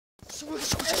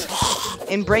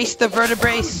Embrace the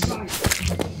vertebrace.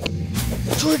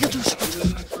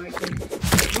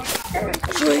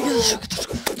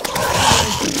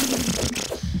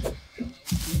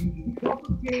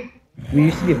 We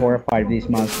used to be horrified of these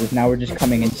monsters. Now we're just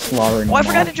coming and slaughtering them. Oh, I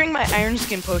forgot to drink my iron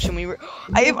skin potion.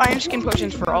 I have iron skin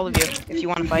potions for all of you if you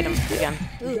want to fight them again.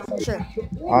 Ooh, sure.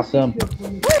 Awesome.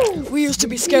 We used to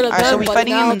be scared of them, So we but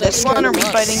fighting now him in they're this one, or scared we of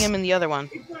us. fighting him in the other one?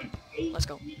 Let's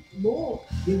go.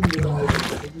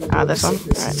 This one?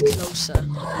 This is closer.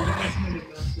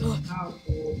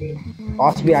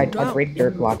 Possibly I break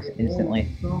dirt blocks instantly.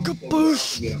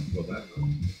 Kaboosh!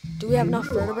 Do we have enough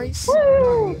vertebrates?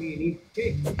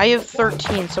 I have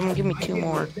 13, someone give me 2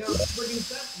 more.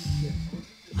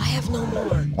 I have no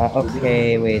more.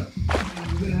 Okay, wait.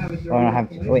 Oh, I don't have.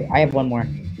 Wait, I have 1 more.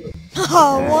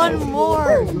 Oh, 1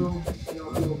 more!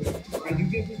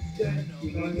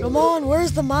 Come on,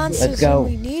 where's the monsters Let's go,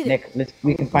 when we need it? Nick.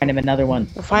 We can find him another one.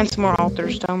 We'll find some more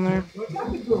altars down there.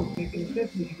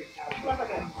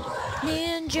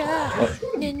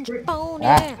 Ninja pony.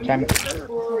 Chime.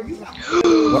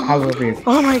 How over here?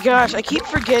 Oh my gosh, I keep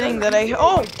forgetting that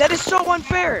oh, that is so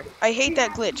unfair! I hate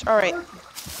that glitch. Alright.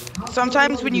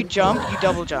 Sometimes when you jump, you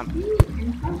double jump.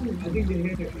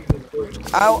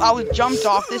 I was jumped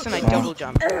off this and I double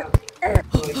jumped.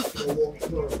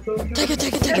 Take it.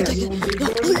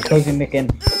 Closing Nick in.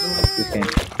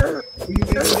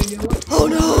 Oh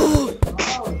no!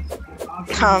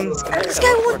 This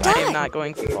guy won't die. I am not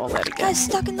going through all that again. Guy's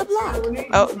stuck in the block.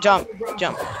 Oh, jump.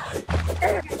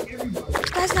 This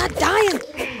guy's not dying.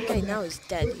 Okay, now he's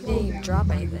dead. He didn't even drop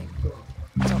anything.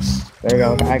 There we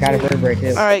go. I got a vertebrae too.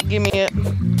 Alright, give me it.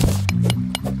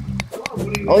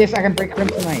 Oh yes, I can break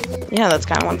Crimsonite. Yeah, that's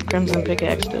kind of what the Crimson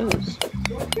Pickaxe does.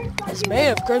 It's made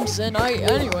of Crimsonite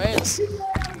anyways.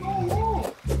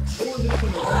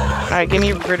 Alright, give me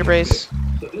your vertebrae.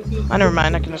 Oh, never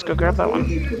mind, I can just go grab that one.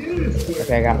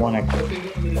 Okay, I got 1 extra.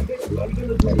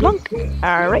 Plunk.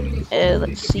 Alright,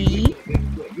 let's see.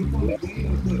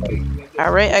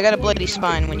 Alright, I got a bloody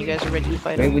spine when you guys are ready to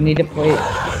fight Wait, him. we need to play.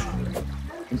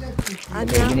 I'm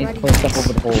Okay, not we need ready. to play stuff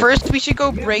over the hole. First, we should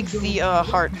go break the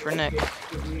heart for Nick.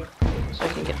 So I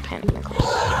can get Panic Necklace.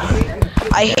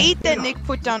 I hate that Nick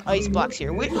put down ice blocks here.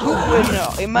 Who would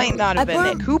know? It might not have been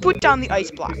Nick. Who put down the ice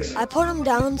blocks? I put him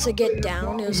down to get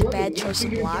down. It was a bad choice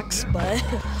of blocks, but...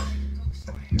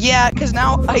 Yeah, because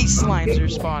now ice slimes are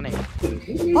spawning.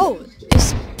 Oh,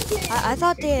 I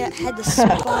thought they had the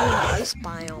spawn in the ice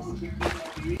biome.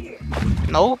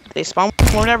 Nope, they spawn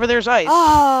whenever there's ice.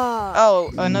 Ah!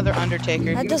 Oh, another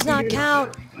Undertaker. That does not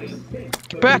count.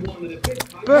 Get back!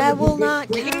 That will not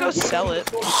We can go count. sell it.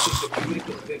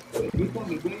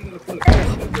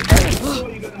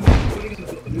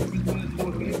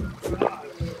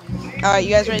 Alright,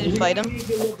 you guys ready to fight him?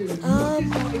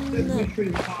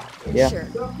 Yeah. Sure.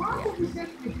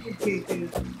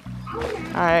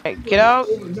 Alright, get out.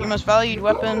 Your most valued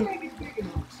weapon.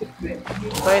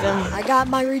 Fight him. I got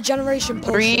my regeneration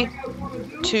potion. 3,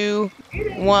 2,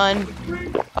 1.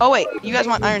 Oh wait, you guys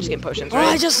want iron skin potions, Oh,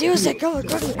 I right? just used it. Go,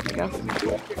 quickly. Go.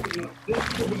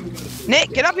 Nick,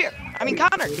 get up here! I mean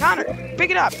Connor, pick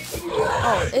it up!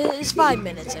 Oh, it's 5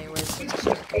 minutes anyways.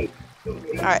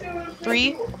 Alright,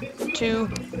 3, 2,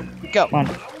 go. Come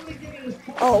on.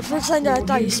 Oh, for a second I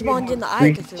thought you spawned in the 3,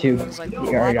 eye 2. I was like, You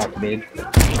already what? activated.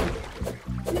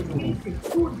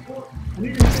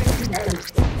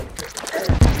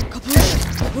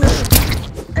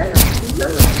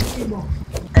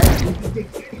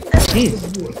 Jeez.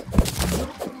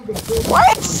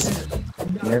 What?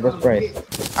 There goes Bryce.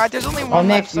 Alright, there's only one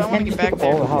Nick, left, so you I want to can't get back just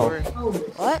there take all the before...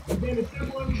 What?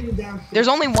 There's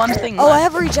only one thing Oh, I left.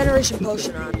 have a regeneration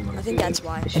potion on. I think that's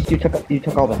why. It's just you took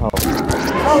all the health.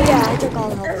 Oh yeah, I took all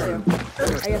the health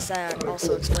too. I guess that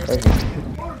also explains it.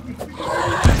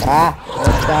 Ah,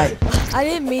 let's die. I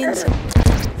didn't mean to.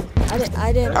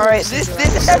 I didn't. Alright, this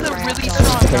has a really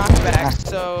strong knockback,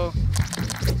 so...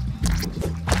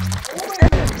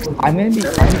 I'm gonna be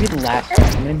the last.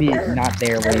 I'm gonna be not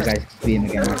there where you guys see him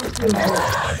again.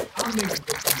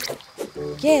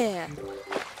 Yeah.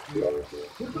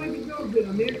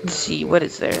 Let's see, what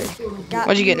is there?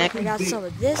 What'd you get, Nick? I got some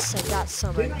of this. I got some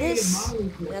of this.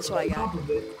 And that's what I got.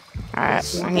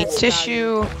 Alright, I need That's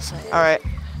tissue. so, yeah. Alright.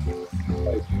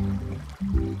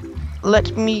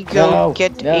 Let me go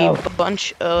get no. a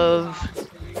bunch of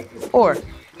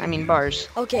bars.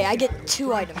 Okay, I get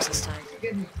 2 items this time.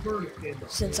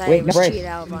 Since I Wait, no, Bryce. cheated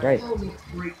out of mine. Bryce.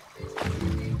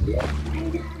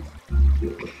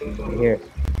 Here.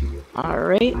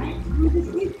 Alright.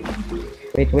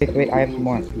 Wait. I have some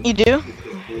more. You do?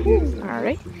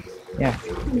 Alright. Yeah.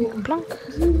 Plunk.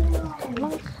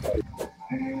 Plunk.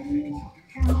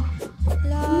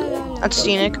 Not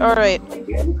scenic. All right.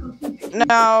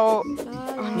 Now,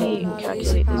 let me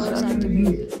calculate this Powers up.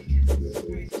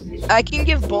 activated. I can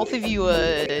give both of you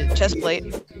a chest plate.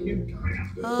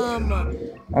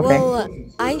 Well,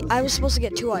 I was supposed to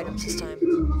get 2 items this time.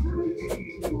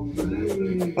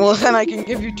 Well, then I can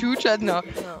give you 2 chest. No,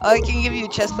 No. I can give you a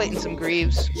chest plate and some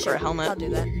greaves or a I'll helmet. do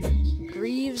that.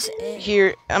 Greaves and...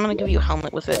 Here, I'm gonna give you a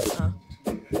helmet with it.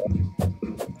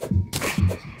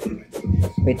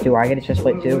 Wait, do I get a chest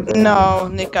plate too? No,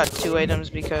 Nick got 2 items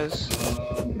because.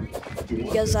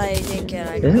 Because I didn't get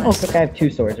items. Doesn't it look like I have 2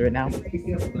 swords right now? It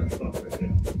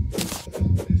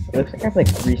looks like I have like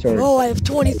 3 swords. Oh, I have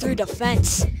 23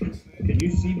 defense.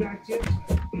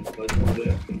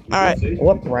 Alright.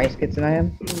 What Bryce gets an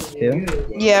item? 2?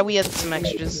 Yeah, we had some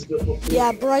extras.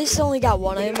 Yeah, Bryce only got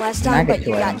 1 item last And I time, get but 2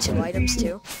 you got items. 2 items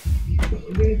too.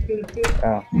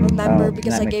 Oh. Remember, Oh,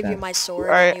 because that I makes gave you sense. my sword.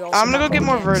 Alright, and you also I'm gonna go got get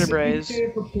more items.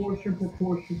 vertebrae.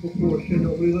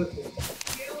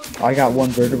 Oh, I got 1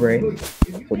 vertebrae.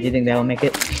 What do you think that'll make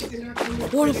it?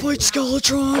 Wanna fight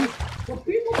Skeletron?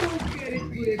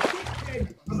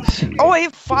 Oh, I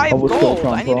have 5 Oh, we're still gold.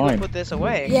 from I need to go Prime. put this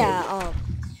away. Yeah,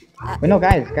 Wait, no,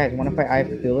 guys, wanna fight Eye of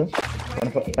Cthulhu?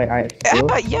 Wanna fight Eye of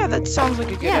Cthulhu? Yeah, that sounds like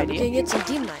a good yeah, we idea. can get some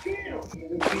Demon Knight.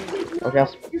 Okay,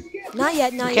 Not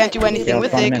yet, not Can't yet. do anything Yeah,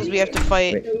 with fun it man. because we have to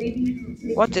fight.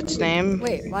 What's its name?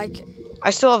 Wait,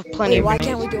 I still have plenty of. why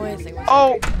can't we do anything with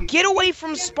Oh, get away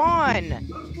from spawn! it?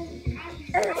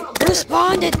 Who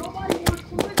responded?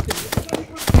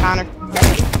 Connor.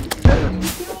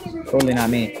 Totally not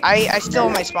me. I still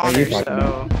have my What are you spawner,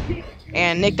 talking so.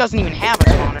 And Nick doesn't even have a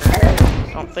spawner.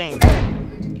 I don't think.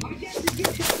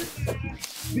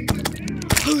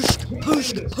 Push,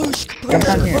 push, push, Come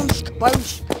down here. push,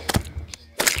 push.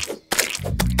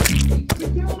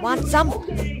 Want some?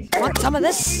 Want some of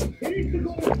this?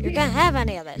 You can't have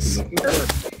any of this.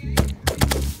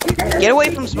 Get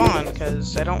away from spawn,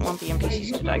 because I don't want the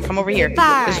NPCs to die. Come over here.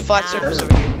 Fine. There's a flat surface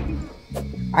over here.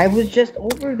 I was just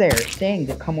over there saying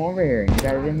to come over here, and you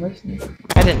guys didn't listen.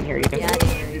 I didn't hear you. Yeah, I didn't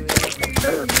hear you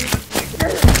either.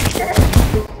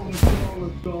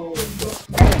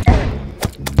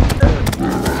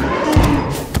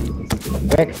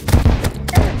 Quick.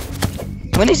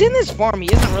 When he's in this form,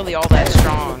 he isn't really all that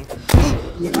strong.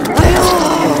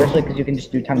 Especially because you can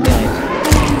just do time delays.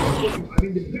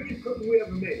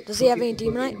 Does he have any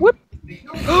Demonite? Whoop.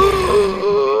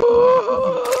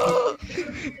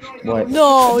 What?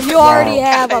 No, you already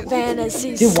have a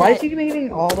fantasy Dude, why is set. he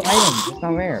getting all the items? It's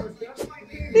not fair.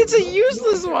 It's a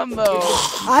useless one, though.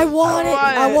 I want it.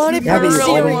 I want it Yeah, for the but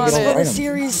you already series. get all the For the items.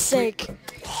 series' sake.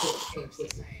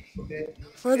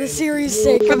 For the series'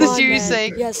 sake. For come the on, series' man.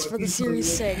 sake. Yes, for the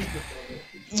series' sake.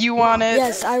 You want it?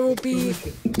 Yes, I will be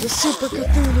the Super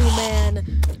Cthulhu man.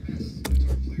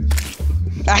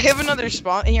 I have another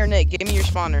spawn. Here, Nick, give me your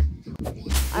spawner.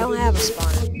 I don't have a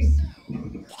spawner.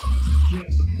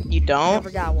 You don't? Never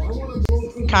got one.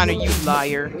 Connor, you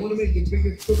liar.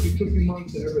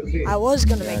 I was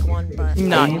gonna make one, but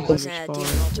No, I you wasn't at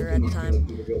Demon Altar at the time.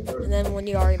 And then when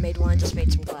you already made one, I just made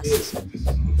some glasses. I am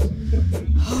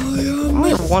only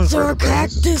have one Mr. vertebrae,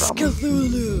 that's the Cactus problem.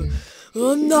 Cthulhu.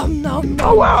 Nom nom nom.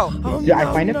 Oh, wow. Dude, I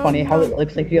find it funny how it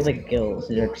looks like you have like gills.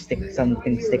 There's like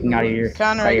something sticking out of your,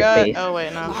 Connor, by I your got. face. Oh,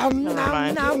 wait, no. Nom Never nom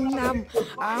mind. nom nom.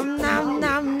 Nom nom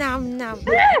nom nom nom.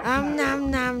 Nom nom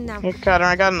nom nom. Here, Connor,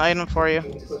 I got an item for you.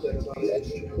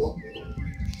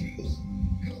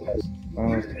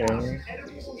 Okay.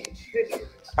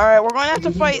 Alright, we're going to have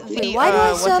to fight the, Wait, why do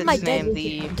I still what's have my its name?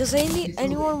 dead? Does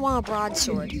anyone want a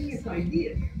broadsword?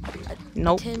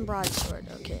 Nope. 10 broadsword.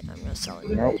 Okay, I'm gonna sell it.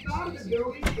 Nope.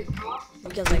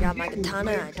 Because I got my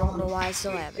katana and I don't know why I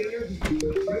still have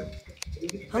it.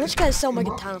 How much can I sell my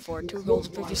katana for? 2 gold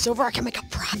and 50 silver? I can make a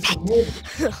profit!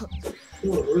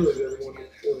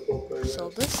 Sell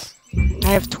this? I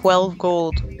have 12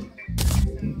 gold.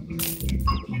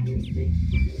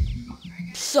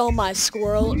 Sell my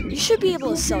squirrel. You should be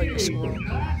able to sell your squirrel.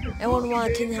 Anyone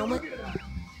want a tin helmet?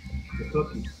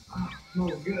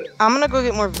 I'm gonna go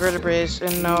get more vertebrae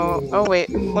and no. Oh, wait.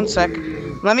 One sec.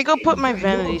 Let me go put my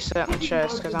vanity set in the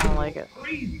chest because I don't like it.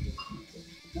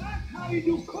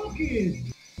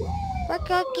 We're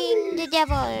cooking the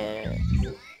devil.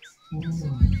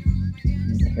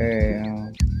 Okay,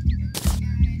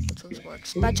 Which one's more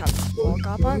expensive? 4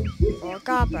 copper? 4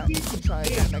 copper. So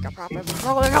you're gonna make a profit from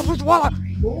rolling up with water.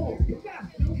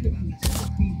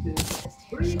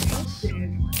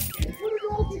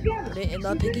 Put it in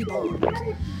the piggy bank.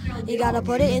 You gotta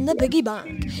put it in the piggy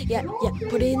bank. Yeah,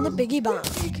 put it in the piggy bank.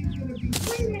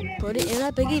 Put it in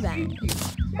a piggy bank.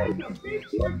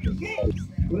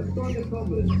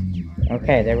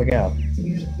 Okay, there we go.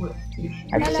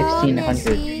 I have Hello, 1,600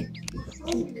 Missy.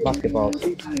 basketballs.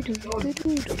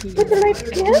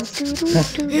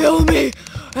 Heal me!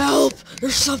 Help!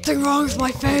 There's something wrong with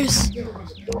my face.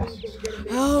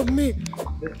 Help me!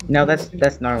 No,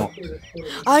 that's normal.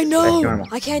 I That's know! normal.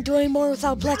 I can't do any more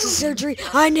without plastic surgery.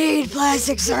 I need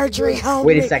plastic surgery. Help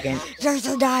Wait me! a second. There's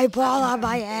an eyeball on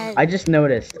my head. I just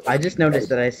noticed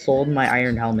that I sold my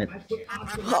iron helmet.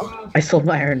 I sold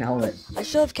my iron helmet. I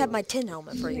should have kept my tin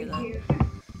helmet for you then.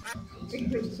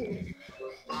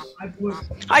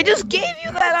 I just gave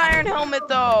you that iron helmet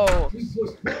though.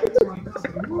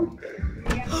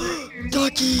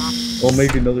 Ducky! I'll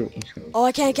make another one. Oh,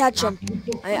 I can't catch them.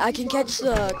 I can catch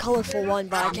the colorful one,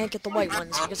 but I can't get the white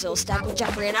ones because it'll stack with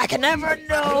Jeffrey, and I can never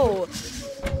know.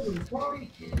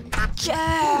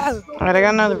 Yeah. Alright, I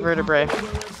got another vertebrae.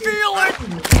 Feel it.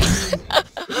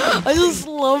 I just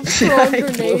love throwing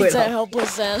grenades at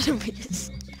helpless enemies.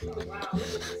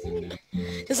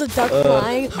 There's a duck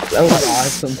flying. That was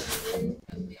awesome.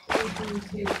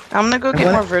 I'm gonna go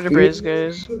get more vertebraes,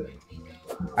 guys.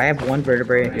 I have 1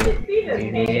 vertebrae if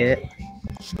you need it.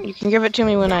 You can give it to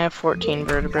me when I have 14 I feel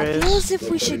vertebraes. as if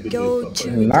we should go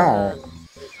to No.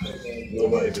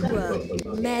 an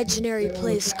imaginary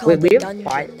place called Wait, we the have dungeon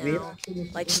 5 now.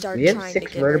 Like start we have trying 6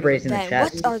 to get vertebraes in the rid of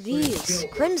chest. What are these?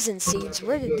 Crimson seeds.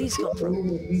 Where did these come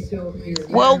from?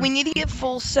 Well, we need to get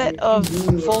full sets of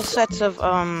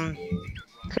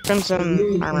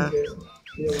crimson armor.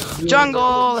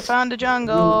 Jungle! I found a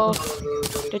jungle!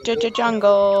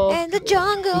 Jungle! In the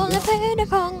jungle, I found a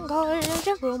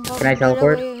jungle. Can I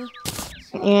teleport?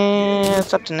 Yeah,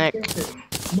 it's up to Nick.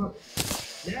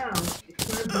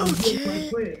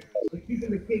 Okay.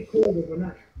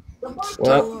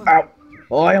 Well, ow.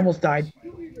 Oh, I almost died.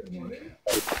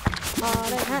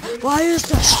 Why is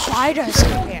the spiders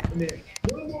in here?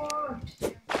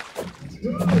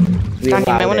 We Don, you might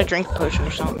allowed want to it. drink a potion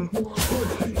or something.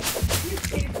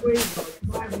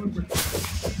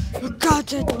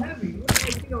 Got it.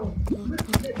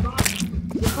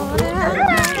 Oh,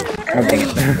 dang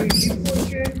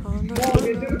it.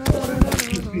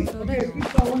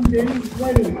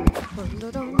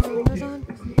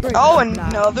 Oh,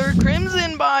 another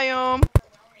crimson biome!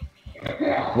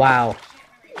 Wow.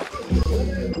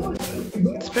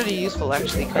 It's pretty useful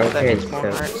actually, because that Okay, means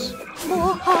more so- hearts.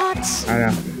 More hearts. I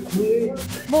don't know.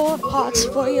 More hearts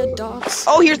for your dogs.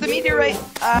 Oh, here's the meteorite!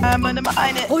 I'm gonna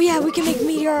mine it! Oh yeah, we can make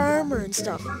meteor armor and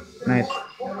stuff. Nice.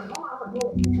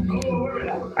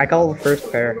 I call the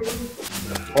first pair.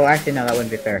 Well, actually, no, that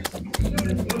wouldn't be fair.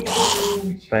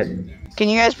 But Can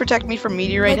you guys protect me from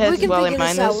meteorite Like, we heads can while I figure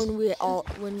mine this out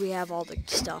this? when we have all the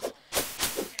stuff.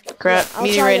 Crap, I'll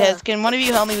meteorite try to- heads. Can one of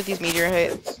you help me with these meteorite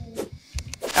heads?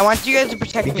 I want you guys to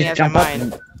protect you me just as I jump up mine.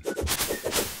 and...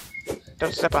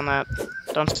 Don't step on that.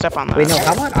 Don't step on that. Wait, no,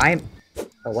 how about I'm...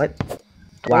 Oh, what?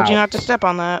 Told you Wow. not to step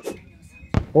on that.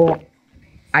 Well,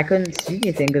 I couldn't see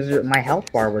anything because my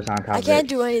health bar was on top I of can't it.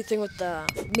 do anything with the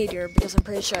meteor because I'm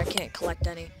pretty sure I can't collect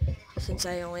any. Since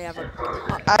I only have a...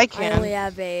 I I can. only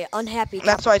have a unhappy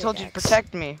That's why I told you to pickaxe.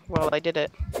 protect me. Well, I did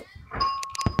it.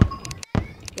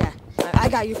 Yeah, I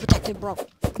got you protected, bro.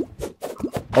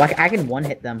 Well, I can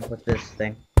one-hit them with this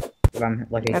thing. If I'm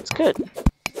lucky. That's good.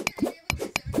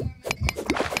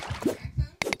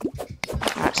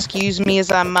 Excuse me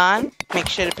as I mine. Make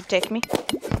sure to protect me.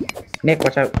 Nick,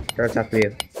 watch out. Watch out for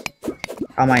you.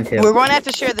 I'll mine too. We're going to have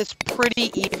to share this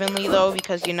pretty evenly, though,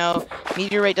 because, you know,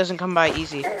 meteorite doesn't come by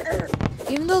easy.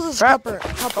 Even though there's Crap. a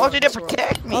couple Told you in to this world.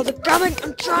 protect me. Oh, they're coming!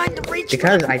 I'm trying to reach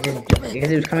Because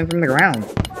it was coming from the ground.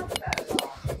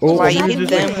 Oh, Why you you hit hit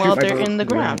them while they're in the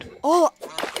ground? Oh,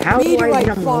 How do I meteorite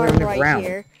hit them while they're farm in the right ground?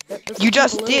 here. Let's You keep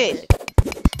just a little did.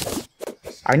 bit.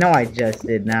 I know I just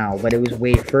did now, but it was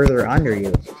way further under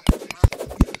you.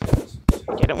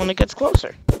 Get it when it gets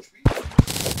closer.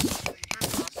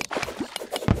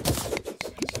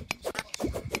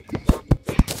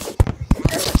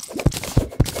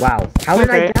 Wow. How did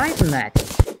I Okay. die from that?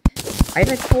 I had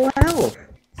like full health.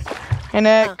 Hey,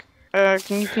 Nick,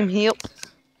 can you come help?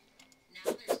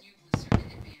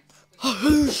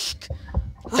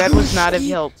 That was not of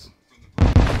help.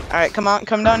 Alright, come on,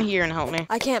 come down here and help me.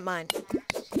 I can't mine.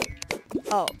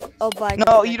 Oh, by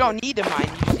No, you don't need to mine,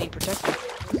 you just need protection.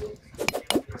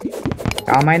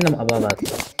 I'll mine them above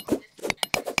us.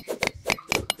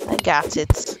 I got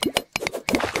it.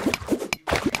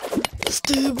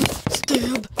 Stab,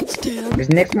 stab, stab. Because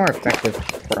Nick's more effective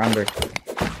for under.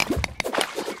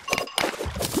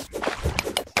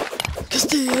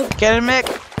 Stab, Get him, Mick.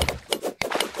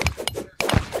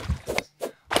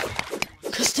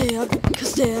 stab,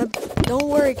 stab. Don't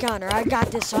worry, Connor. I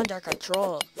got this under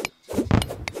control.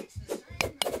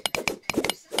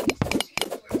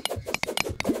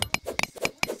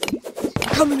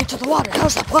 coming into the water.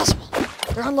 How's that possible?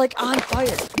 They're like on fire.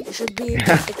 They should be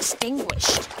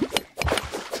extinguished.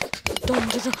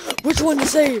 Which one to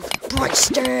save?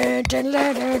 Bryce.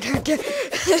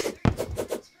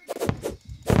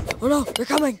 Oh no, they're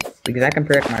coming. Because I can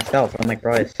protect myself, unlike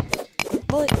Bryce.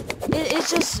 Well,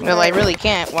 it's just... Well, I really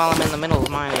can't while I'm in the middle of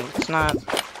mining. It's not...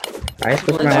 I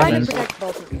switched I'm my trying weapons. to protect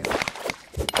both of you.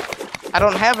 I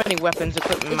don't have any weapons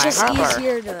equipped in It's my just hotbar.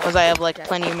 easier to... Because I have, like,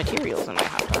 plenty of materials in my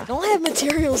hotbar. I don't have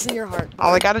materials in your heart.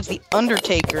 All I got is the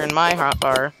Undertaker in my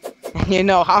hotbar. And you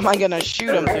know, how am I gonna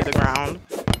shoot him through the ground?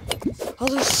 Oh,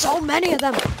 there's so many of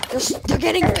them. They're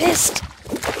getting pissed.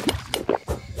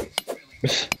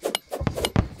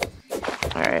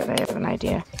 Alright, I have an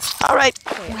idea. Alright!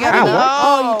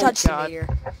 Oh, you touched me here.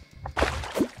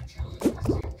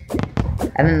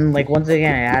 And then, like, once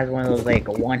again, it has one of those, like,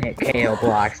 one-hit KO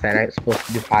blocks that are supposed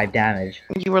to do 5 damage.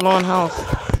 You were low on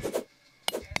health.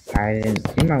 I didn't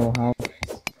see my low health.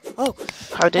 Oh,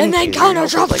 How didn't and then you? Connor Your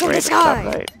health was, drops like, from right the at top sky.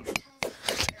 right.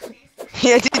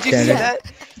 Yeah, did you see that?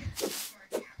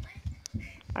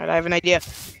 Alright, I have an idea.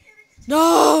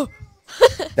 no.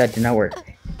 That did not work.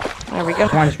 There we go.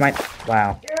 Come on, just might.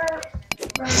 Wow.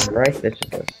 Bryce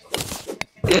ditches us.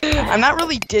 I'm not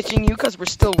really ditching you because we're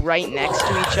still right next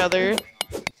to each other.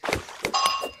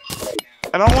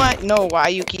 I don't want to know why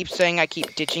you keep saying I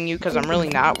keep ditching you because I'm really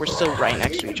not. We're still right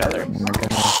next to each other. Oh my god.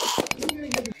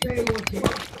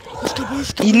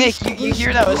 Nick, you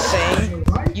hear what I was saying?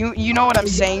 You know what I'm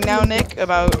saying now, Nick,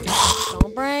 about...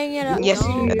 Don't bring it up. Yes,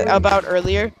 Don't about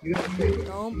earlier?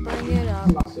 Don't bring it up.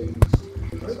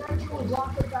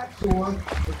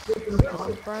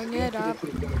 Don't bring it up.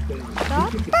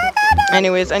 Stop.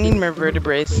 Anyways, I need more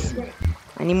vertebrae.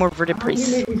 I need more vertebrae.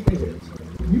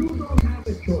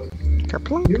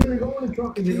 Kerplunk.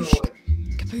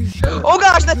 Oh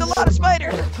gosh, that's a lot of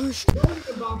spiders!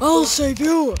 I'll save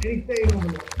you.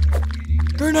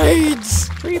 Grenades.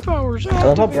 3 powers. I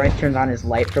love how Bryce turns on his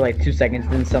light for like 2 seconds,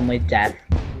 then suddenly death.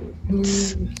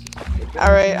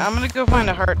 Alright, I'm gonna go find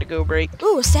a heart to go break.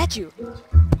 Ooh, a statue.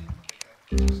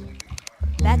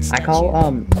 That's I call,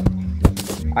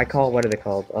 what are they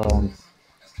called? A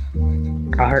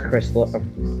heart crystal.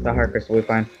 The heart crystal we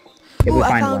find. If Ooh, we I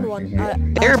find found one.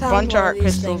 one. There are I a found bunch of one heart these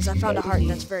crystals. things. I found a heart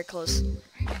that's very close.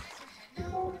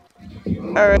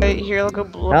 Alright, here, I'll go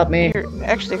blow. Help me. Here,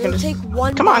 actually, I can It'll just... take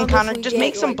one Come on, bomb if Connor, we just get,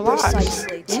 make some like, blocks.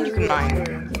 precisely Then you to can it. mine.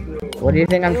 What do you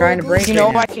think I'm trying to break? You know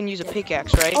right I now? can use a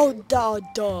pickaxe, right? Oh, duh.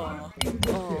 Oh.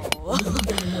 I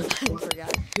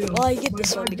forgot. Well, I get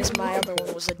this one because my other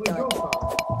one was a dud.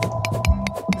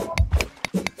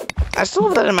 I still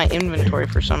have that in my inventory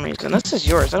for some reason. This is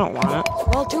yours. I don't want it.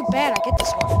 Well, too bad. I get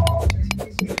this one.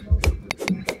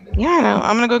 Yeah, I know.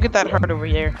 I'm gonna go get that heart over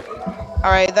here.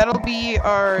 Alright, that'll be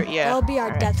our... Yeah. That'll be our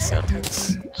Alright. death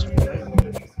sentence.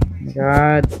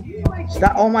 God.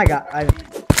 Stop. Oh my god.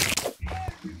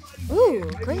 Ooh,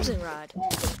 crimson rod.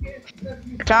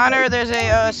 Connor, there's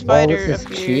a spider this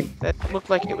up is here cheap. that looked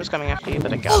like it was coming after you,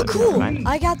 but I got Oh, it. Never cool. mind.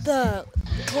 I got the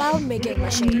cloud making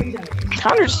machine.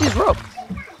 Connor, just use rope.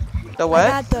 The I what?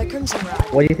 got the crimson rod.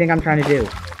 What do you think I'm trying to do?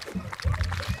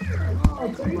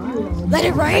 Let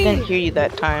it I didn't rain. hear you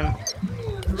that time.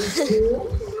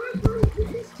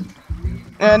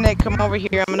 Nick, come over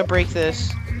here. I'm gonna break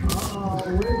this.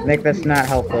 Nick, that's not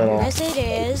helpful at all. Yes, it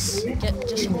is.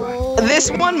 Just hold. This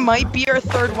one might be our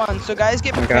third one, so guys,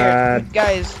 get prepared. God.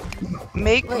 Guys,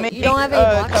 make Wait, you don't have any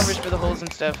blocks? covers for the holes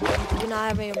and stuff. Do you not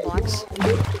have any blocks?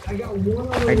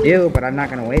 I do, but I'm not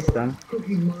gonna waste them.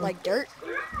 Like dirt?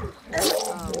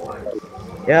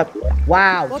 Yep.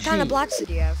 Wow. What kind of cheat. blocks did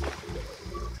you have?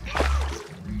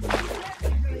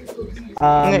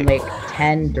 Nick. Like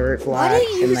 10 dirt Why blocks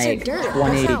didn't you and use like dirt?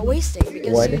 20 That's not wasting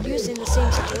because wood. you're using the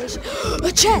same situation.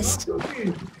 A chest!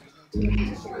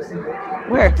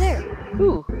 Where? There.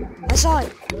 Ooh. I saw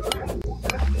it.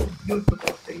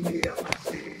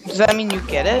 Does that mean you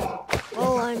get it?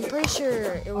 Well, I'm pretty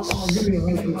sure it was. I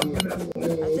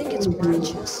think it's my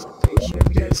chest. I'm pretty sure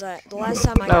because the last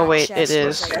time I got Oh, wait, chest it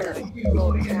was is. like the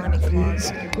little climbing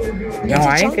claws. No,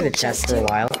 I didn't get a chest for a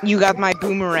while. You got my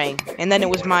boomerang, and then it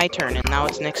was my turn, and now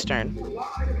it's Nick's turn.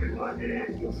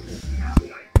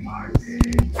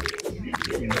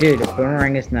 Dude, a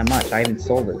boomerang isn't that much. I even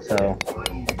sold it, so.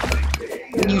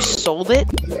 You sold it?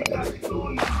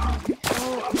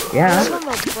 Yeah. This one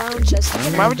a brown chest.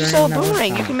 Why would you sell a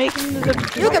boomerang? You can make it into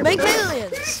the... You can make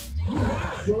millions.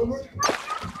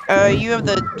 You have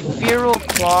the feral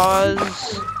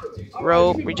claws,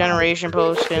 rope, regeneration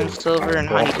potion, silver, and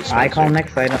honey dispenser. I call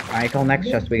next item. I call next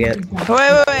chest we get.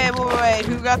 Wait.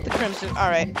 Who got the crimson?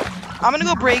 Alright. I'm gonna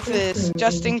go break this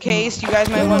just in case. You guys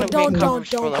might No, want to don't, make don't, cover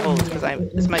for don't. levels because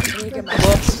this might. Let me get my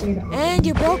Whoops. And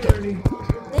you broke it.